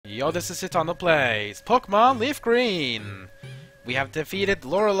Yo, this is Itano Plays Pokémon LeafGreen! We have defeated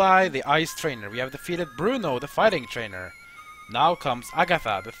Lorelei, the Ice Trainer. We have defeated Bruno, the Fighting Trainer. Now comes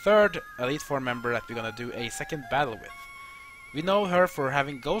Agatha, the third Elite Four member that we're gonna do a second battle with. We know her for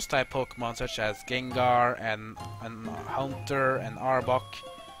having Ghost-type Pokémon such as Gengar and Hunter and Arbok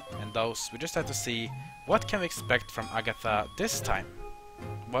and those. We just have to see what can we expect from Agatha this time.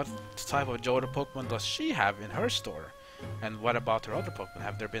 What type of Johto Pokémon does she have in her store? And what about her other Pokémon?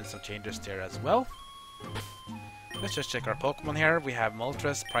 Have there been some changes there as well? Let's just check our Pokémon here. We have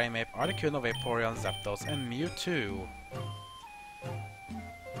Moltres, Primeape, Articuno, Vaporeon, Zapdos, and Mewtwo.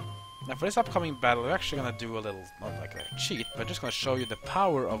 Now for this upcoming battle, we're actually gonna do a little, not like a cheat, but just gonna show you the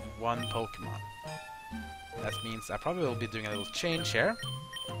power of one Pokémon. That means I probably will be doing a little change here.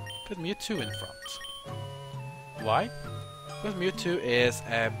 Put Mewtwo in front. Why? Because Mewtwo is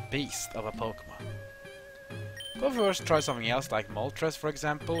a beast of a Pokémon. Go first, try something else like Moltres for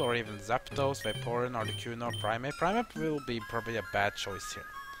example, or even Zapdos, Vaporeon, Articuno, Primeape. Primeape will be probably a bad choice here.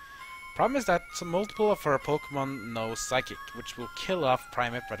 Problem is that multiple of her Pokemon know Psychic, which will kill off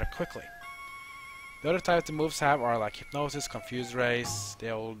Primeape rather quickly. The other types the moves have are like Hypnosis, Confuse Rays,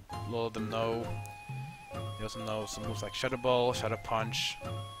 they all of them know. They also know some moves like Shadow Ball, Shadow Punch,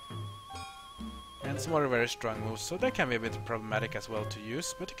 and some other very strong moves, so they can be a bit problematic as well to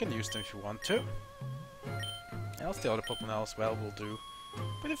use, but you can use them if you want to. Else the other Pokemon as well will do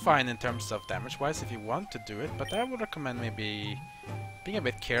pretty fine in terms of damage wise if you want to do it, but I would recommend maybe being a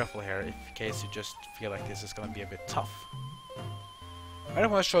bit careful here in case you just feel like this is going to be a bit tough. I don't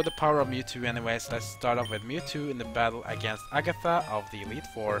want to show the power of Mewtwo anyways. Let's start off with Mewtwo in the battle against Agatha of the Elite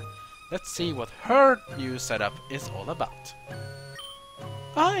Four. Let's see what her new setup is all about.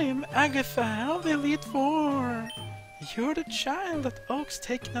 I'm Agatha of the Elite Four. You're the child that Oak's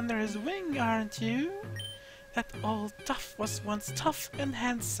taken under his wing, aren't you? That old Duff was once tough and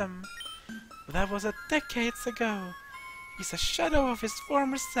handsome. But that was decades ago. He's a shadow of his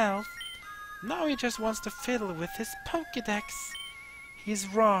former self. Now he just wants to fiddle with his Pokédex. He's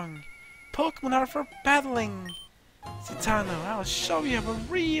wrong. Pokémon are for battling. Citano, I'll show you how a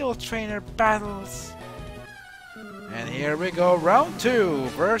real trainer battles. And here we go, round 2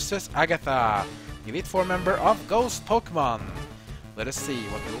 versus Agatha, Elite Four member of Ghost Pokémon. Let us see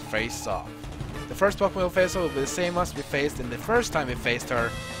what we'll face off. The first Pokemon we'll face will be the same as we faced in the first time we faced her,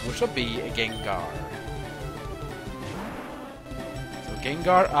 which will be a Gengar. So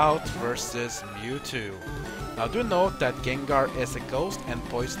Gengar out versus Mewtwo. Now do note that Gengar is a Ghost and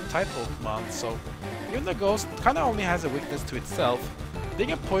Poison type Pokemon, so even though Ghost kinda only has a weakness to itself,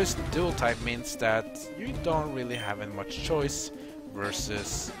 being a Poison dual type means that you don't really have much choice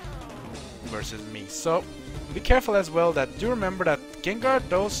versus me. So be careful as well that do remember that Gengar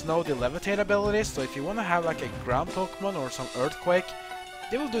does know the Levitate ability, so if you want to have like a ground Pokemon or some Earthquake,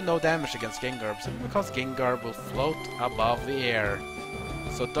 they will do no damage against Gengar, because Gengar will float above the air.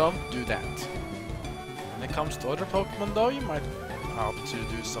 So don't do that. When it comes to other Pokemon though, you might opt to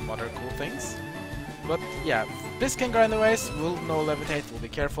do some other cool things. But yeah, this Gengar anyways will know Levitate, will be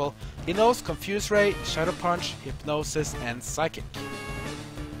careful. He knows Confuse Ray, Shadow Punch, Hypnosis and Psychic.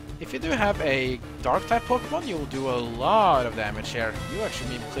 If you do have a Dark-type Pokemon, you will do a lot of damage here. You actually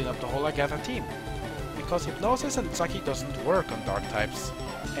mean clean up the whole Agatha team. Because Hypnosis and Psychic doesn't work on Dark-types.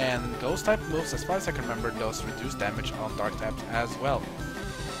 And Ghost-type moves, as far as I can remember, does reduce damage on Dark-types as well.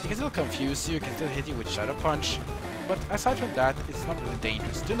 He can still confuse you, can still hit you with Shadow Punch. But aside from that, it's not really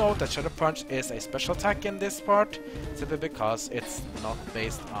dangerous. Do note that Shadow Punch is a special attack in this part, simply because it's not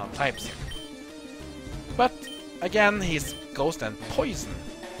based on types here. But again, he's Ghost and Poison.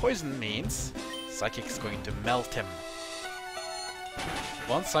 Poison means Psychic is going to melt him.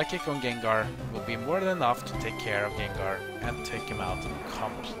 One Psychic on Gengar will be more than enough to take care of Gengar and take him out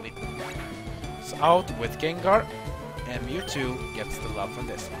completely. So out with Gengar, and Mewtwo gets the love from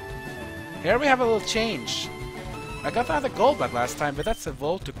this one. Here we have a little change. Agatha had a Golbat last time, but that's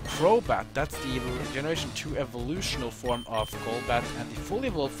evolved to Crobat. That's the Generation 2 evolutional form of Golbat and the fully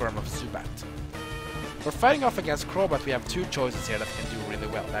evolved form of Zubat. For fighting off against Crobat, we have two choices here that can do really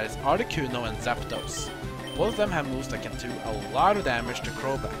well. That is Articuno and Zapdos. Both of them have moves that can do a lot of damage to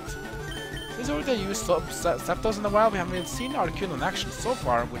Crobat. Since we already used Zapdos in a while, we haven't even seen Articuno in action so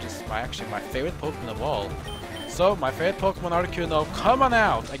far, which is actually my favorite Pokemon of all. So, my favorite Pokemon Articuno, come on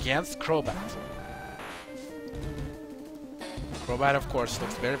out against Crobat. Crobat, of course,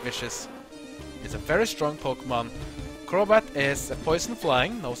 looks very vicious. It's a very strong Pokemon. Crobat is a Poison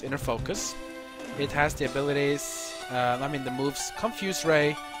Flying, knows Inner Focus. It has the abilities, the moves Confuse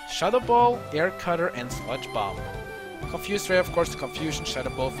Ray, Shadow Ball, Air Cutter, and Sludge Bomb. Confuse Ray, of course, the Confusion, Shadow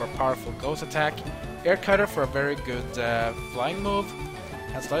Ball for a powerful Ghost attack, Air Cutter for a very good flying move,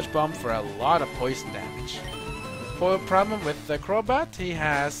 and Sludge Bomb for a lot of poison damage. For a problem with the Crobat, he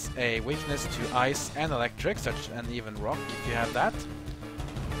has a weakness to ice and electric, and even rock if you have that.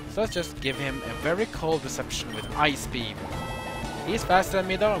 So let's just give him a very cold reception with Ice Beam. He's faster than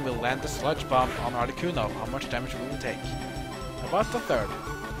me though, and will land the Sludge Bomb on Articuno. How much damage will he take? About the third.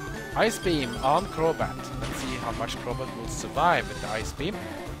 Ice Beam on Crobat. Let's see how much Crobat will survive with the Ice Beam.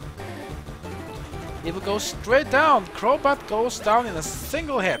 It will go straight down. Crobat goes down in a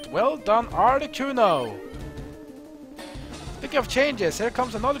single hit. Well done, Articuno. Speaking of changes, here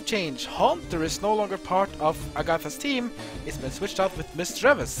comes another change. Haunter is no longer part of Agatha's team. It's been switched out with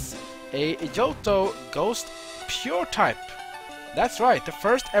Misdreavus, a Johto Ghost Pure type. That's right, the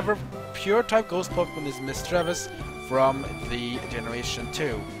first ever Pure type Ghost Pokemon is Misdreavus from the Generation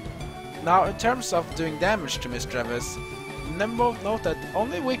 2. Now, in terms of doing damage to Misdreavus, note that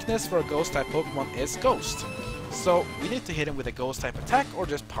only weakness for a Ghost type Pokemon is Ghost. So, we need to hit him with a Ghost type attack or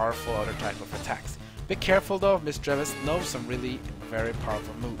just powerful other type of attacks. Be careful though, Misdreavus knows some really very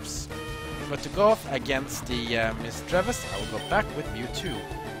powerful moves. But to go off against the Misdreavus, I will go back with Mewtwo,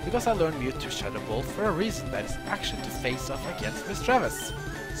 because I learned Mewtwo Shadow Ball for a reason, that is actually to face off against Misdreavus.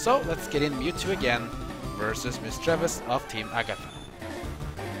 So let's get in Mewtwo again versus Misdreavus of Team Agatha.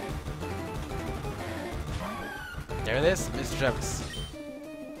 There it is, Misdreavus.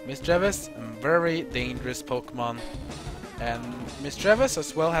 Misdreavus, a very dangerous Pokemon. And Misdreavus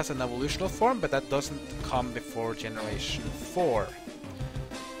as well has an evolutional form, but that doesn't come before Generation 4.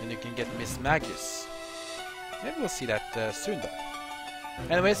 And you can get Mismagus. Maybe we'll see that soon though.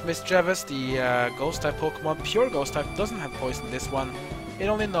 Anyways, Misdreavus, the Ghost type Pokemon, pure Ghost type, doesn't have poison this one. It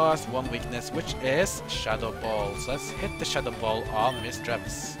only knows one weakness, which is Shadow Ball. So let's hit the Shadow Ball on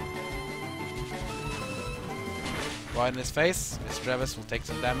Misdreavus. Right in his face, Misdreavus will take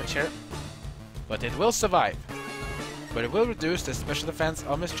some damage here. But it will survive. But it will reduce the special defense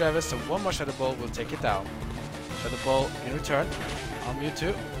of Misdreavus, so one more Shadow Ball will take it down. Shadow Ball in return on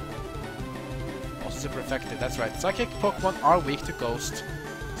Mewtwo. Also super effective, that's right. Psychic Pokemon are weak to Ghost,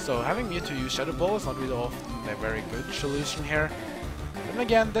 so having Mewtwo use Shadow Ball is not really often a very good solution here. And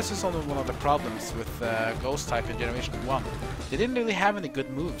again, this is only one of the problems with Ghost type in Generation 1. They didn't really have any good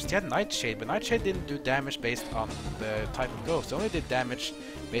moves. They had Nightshade, but Nightshade didn't do damage based on the type of Ghost. They only did damage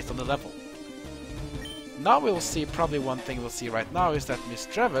based on the level. Now we'll see, probably one thing we'll see right now is that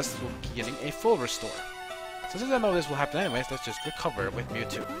Misdreavus will be getting a full restore. So since I know this will happen anyways, let's just recover with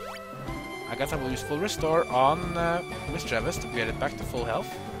Mewtwo. Agatha will use full restore on Misdreavus to get it back to full health.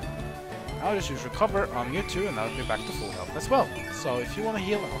 I'll just use recover on Mewtwo and I'll be back to full health as well. So if you want to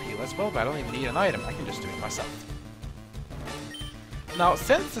heal, I'll heal as well, but I don't even need an item, I can just do it myself. Now,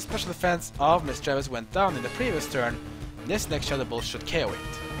 since the special defense of Misdreavus went down in the previous turn, this next Shadow Ball should KO it.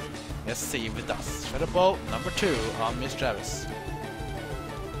 Let's see if it does. Shadow Ball number 2 on Misdreavus.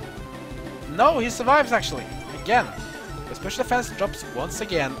 No, he survives actually! Again! The special defense drops once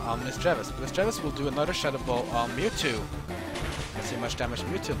again on Misdreavus. Misdreavus will do another Shadow Ball on Mewtwo. Let's see how much damage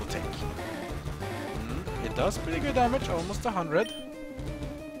Mewtwo will take. It does pretty good damage, almost 100.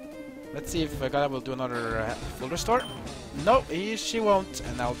 Let's see if Agatha will do another full restore. No, she won't,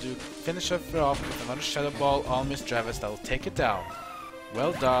 and I'll finish her off with another Shadow Ball on Misdreavus that will take it down.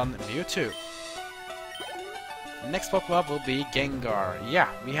 Well done, Mewtwo. Next Pokemon will be Gengar. Yeah,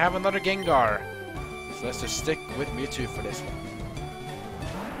 we have another Gengar. So let's just stick with Mewtwo for this one.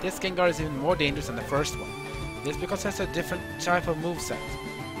 This Gengar is even more dangerous than the first one. This because it has a different type of moveset.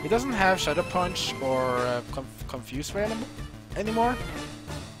 It doesn't have Shadow Punch or Confuse Ray anymore.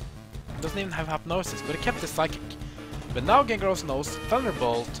 It doesn't even have Hypnosis, but it kept the Psychic. But now Gengar also knows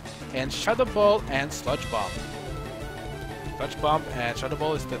Thunderbolt and Shadow Ball and Sludge Bomb. Sludge Bomb and Shadow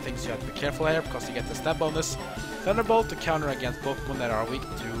Ball is the things you have to be careful here, because you get the stab bonus. Thunderbolt to counter against Pokemon that are weak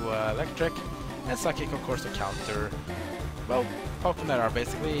to Electric, and Psychic of course to counter, well, Pokemon that are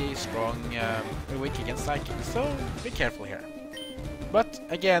basically strong, weak against Psychic, so be careful here. But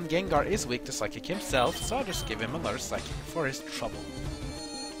again, Gengar is weak to Psychic himself, so I'll just give him another Psychic for his trouble.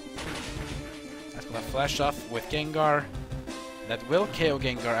 That's gonna flash off with Gengar. That will KO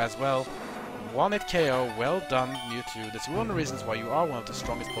Gengar as well. One hit KO, well done Mewtwo. That's one of the reasons why you are one of the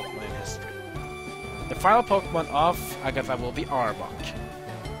strongest Pokemon in history. The final Pokemon of Agatha will be Arbok.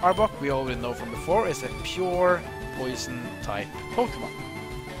 Arbok, we already know from before, is a pure poison type Pokemon.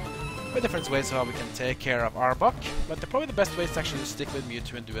 There are different ways how we can take care of Arbok, but probably the best way is actually to stick with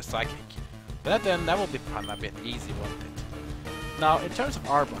Mewtwo and do a Psychic. But then that will be a bit easy, won't it? Now, in terms of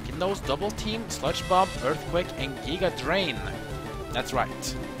Arbok, it knows Double Team, Sludge Bomb, Earthquake, and Giga Drain. That's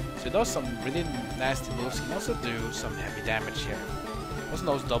right. So it does some really nasty moves. It can also do some heavy damage here. It also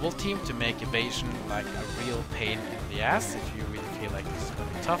knows Double Team to make evasion like a real pain in the ass if you really feel like this is going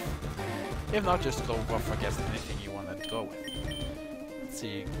tough. If not, just go off against anything you want to go with. Let's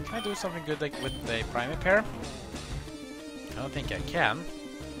see, can I do something good like with the primate pair? I don't think I can.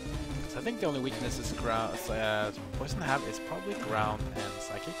 So I think the only weakness is ground. Poison have is probably ground and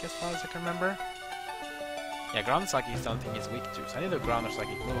psychic as far as I can remember. Yeah, ground and psychic is the only thing he's weak to. So I need a ground or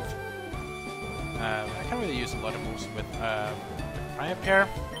psychic move. I can't really use a lot of moves with primate pair.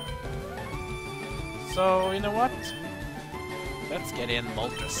 So you know what? Let's get in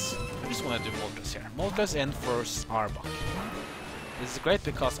Moltres. I just want to do Moltres here. Moltres in first Arbok. This is great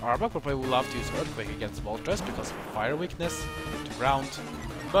because Arbok will probably love to use Earthquake against Moltres because of fire weakness to ground.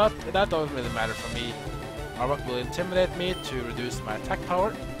 But that doesn't really matter for me. Arbok will intimidate me to reduce my attack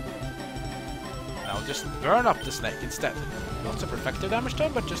power. And I'll just burn up the snake instead. Not super effective damage though,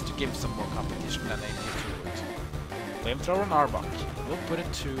 but just to give some more competition than Mewtwo would. Flamethrower on Arbok. We'll put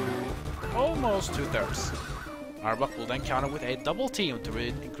it to almost 2/3. Arbok will then counter with a double team to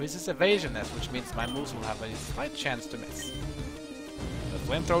increase its evasionness, which means my moves will have a slight chance to miss. The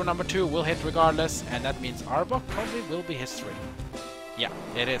flamethrower number 2 will hit regardless, and that means Arbok probably will be history. Yeah,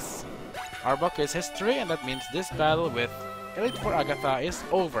 it is. Arbok is history, and that means this battle with Elite Four Agatha is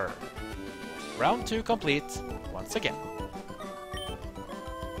over. Round 2 complete once again.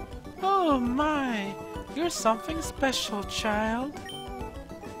 Oh my, you're something special, child.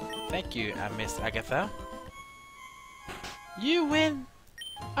 Thank you, Miss Agatha. You win!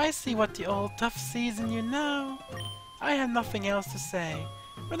 I see what the old tough sees in you now. I have nothing else to say.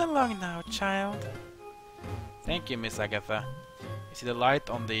 Run along now, child. Thank you, Miss Agatha. You see the light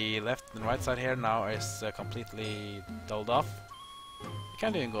on the left and right side here now is completely dulled off. We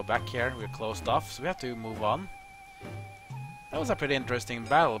can't even go back here, we're closed off, so we have to move on. That was a pretty interesting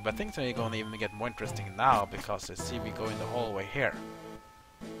battle, but things are going to even get more interesting now because you see we go in the hallway here.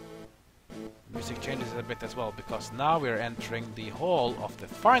 Music changes a bit as well because now we're entering the hall of the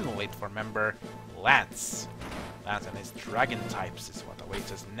final Elite Four member, Lance. Lance and his dragon types is what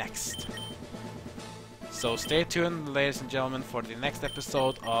awaits us next. So stay tuned, ladies and gentlemen, for the next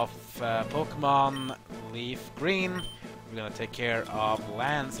episode of Pokémon LeafGreen. We're gonna take care of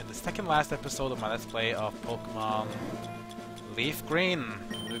Lance in the second last episode of my Let's Play of Pokémon LeafGreen.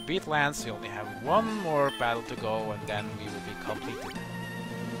 When we beat Lance, we only have one more battle to go and then we will be completed.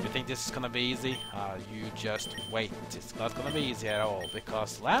 If you think this is gonna be easy, you just wait. It's not gonna be easy at all,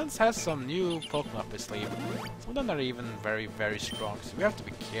 because Lance has some new Pokemon up his sleeve. Some of them are even very, very strong, so we have to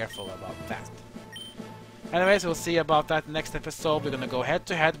be careful about that. Anyways, we'll see about that next episode. We're gonna go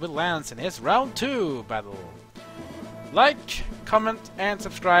head-to-head with Lance in his round 2 battle. Like, comment, and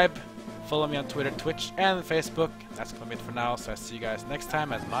subscribe. Follow me on Twitter, Twitch, and Facebook. That's gonna be it for now, so I'll see you guys next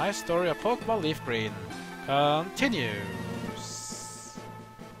time as my story of Pokemon LeafGreen continues.